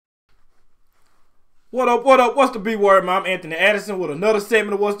What up, what up? What's the B word, man? I'm Anthony Addison with another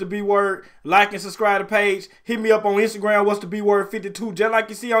segment of What's the B word. Like and subscribe to the page. Hit me up on Instagram, What's the B word 52, just like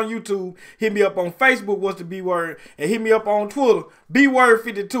you see on YouTube. Hit me up on Facebook, What's the B word, and hit me up on Twitter, B word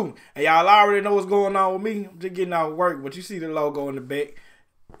 52. And y'all already know what's going on with me. I'm just getting out of work, but you see the logo in the back,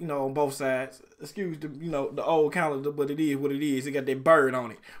 you know, on both sides. Excuse the, the old calendar, but it is what it is. It got that bird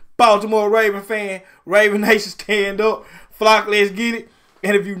on it. Baltimore Raven fan, Raven Nation stand up. Flock, let's get it.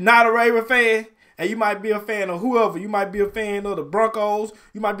 And if you're not a Raven fan, and you might be a fan of whoever. You might be a fan of the Broncos.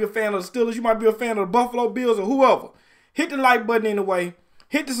 You might be a fan of the Steelers. You might be a fan of the Buffalo Bills or whoever. Hit the like button anyway.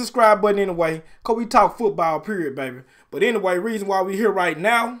 Hit the subscribe button anyway. Because we talk football, period, baby. But anyway, reason why we here right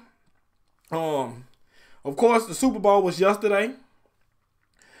now. Of course, the Super Bowl was yesterday.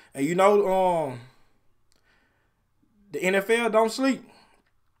 And the NFL don't sleep.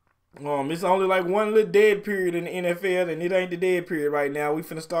 It's only like one little dead period in the NFL, and it ain't the dead period right now. We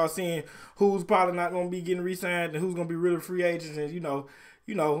finna start seeing who's probably not gonna be getting re-signed and who's gonna be really free agents. And Ian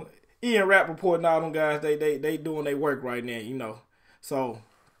Rappaport and all them guys, they doing their work right now. So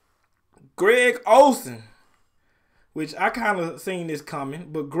Greg Olsen, which I kind of seen this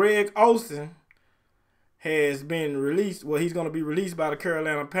coming, but Greg Olsen has been released. Well, he's gonna be released by the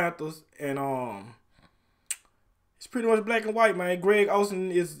Carolina Panthers, and it's pretty much black and white, man. Greg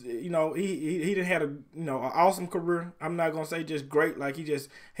Olsen is, he done had an awesome career. I'm not gonna say just great, like he just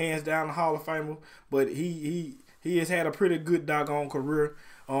hands down the Hall of Famer, but he has had a pretty good doggone career.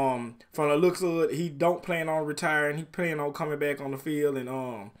 From the looks of it, he don't plan on retiring. He plan on coming back on the field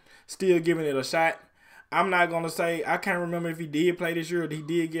and still giving it a shot. I'm not gonna say, I can't remember if he did play this year or he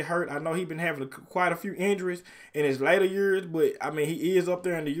did get hurt. I know he's been having quite a few injuries in his later years, but I mean he is up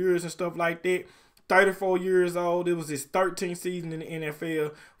there in the years and stuff like that. 34 years old. It was his 13th season in the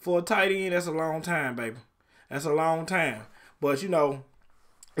NFL. For a tight end, that's a long time, baby. That's a long time. But,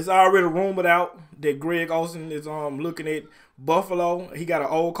 it's already rumored out that Greg Olsen is looking at Buffalo. He got an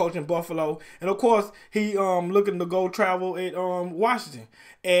old coach in Buffalo. And, of course, he looking to go travel at Washington.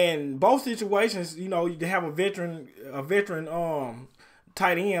 And both situations, you have a veteran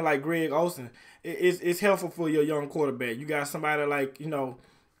tight end like Greg Olsen. It's helpful for your young quarterback. You got somebody like,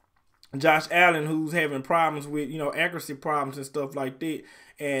 Josh Allen, who's having problems with, accuracy problems and stuff like that.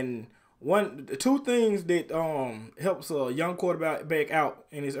 And two things that helps a young quarterback out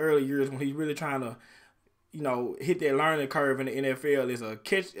in his early years when he's really trying to, hit that learning curve in the NFL is a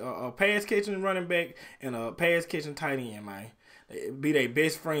pass catching running back and a pass catching tight end, man. Be their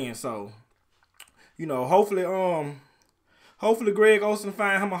best friend. So, hopefully Greg Olsen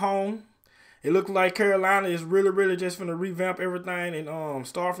find him a home. It looks like Carolina is really just going to revamp everything and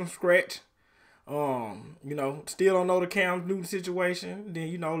start from scratch. Still don't know the Cam Newton situation.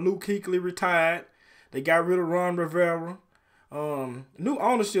 Then, Luke Kuechly retired. They got rid of Ron Rivera. New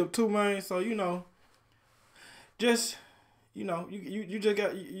ownership too, man. So, you might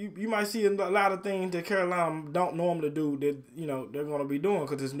see a lot of things that Carolina don't normally do that, they're going to be doing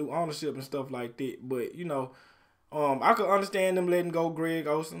because it's new ownership and stuff like that. But, I could understand them letting go Greg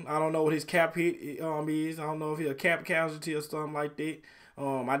Olsen. I don't know what his cap hit is. I don't know if he's a cap casualty or something like that.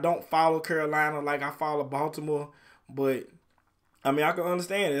 I don't follow Carolina like I follow Baltimore. But, I mean, I can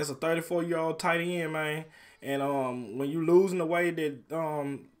understand it. It's a 34-year-old tight end, man. And when you losing the way that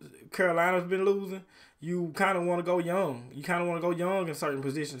Carolina's been losing, you kind of want to go young. You kind of want to go young in certain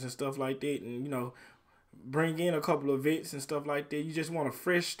positions and stuff like that. And, bring in a couple of vets and stuff like that. You just want a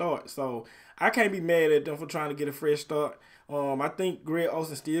fresh start. So I can't be mad at them for trying to get a fresh start. I think Greg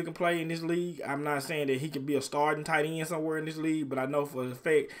Olsen still can play in this league. I'm not saying that he can be a starting tight end somewhere in this league, but I know for a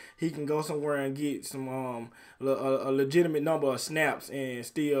fact he can go somewhere and get some a legitimate number of snaps and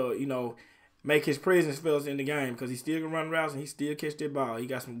still, make his presence felt in the game because he still can run routes and he still catch that ball. He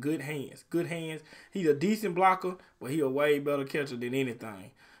got some good hands. Good hands. He's a decent blocker, but he a way better catcher than anything.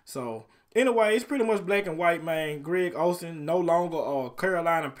 So anyway, it's pretty much black and white, man. Greg Olsen no longer a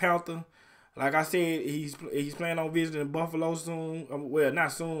Carolina Panther. Like I said, he's planning on visiting Buffalo soon. Well,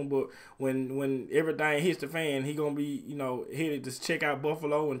 not soon, but when everything hits the fan, he gonna be headed to check out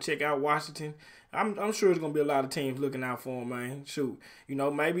Buffalo and check out Washington. I'm sure there's gonna be a lot of teams looking out for him, man. Shoot,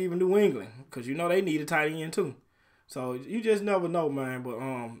 maybe even New England, cause they need a tight end too. So you just never know, man. But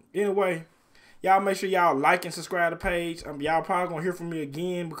anyway. Y'all make sure y'all like and subscribe to the page. Y'all probably going to hear from me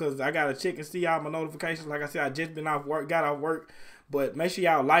again because I got to check and see all my notifications. Like I said, I just been off work, got off work. But make sure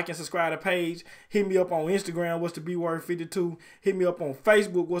y'all like and subscribe to the page. Hit me up on Instagram, What's the B word 52. Hit me up on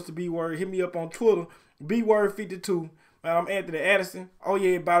Facebook, What's the B word. Hit me up on Twitter, B word 52. Man, I'm Anthony Addison. Oh,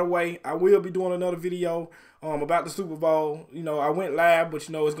 yeah, by the way, I will be doing another video about the Super Bowl. I went live, but, it's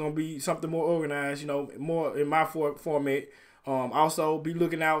going to be something more organized, more in my format. Also, be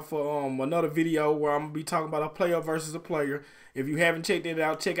looking out for another video where I'm going to be talking about a player versus a player. If you haven't checked it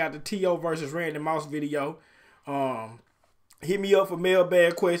out, check out the T.O. versus Randy Moss video. Hit me up for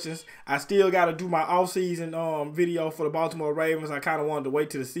mailbag questions. I still got to do my off-season video for the Baltimore Ravens. I kind of wanted to wait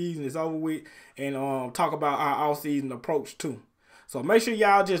till the season is over with and talk about our off-season approach too. So make sure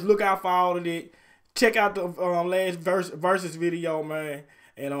y'all just look out for all of it. Check out the last versus video, man.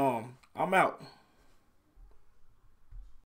 And I'm out.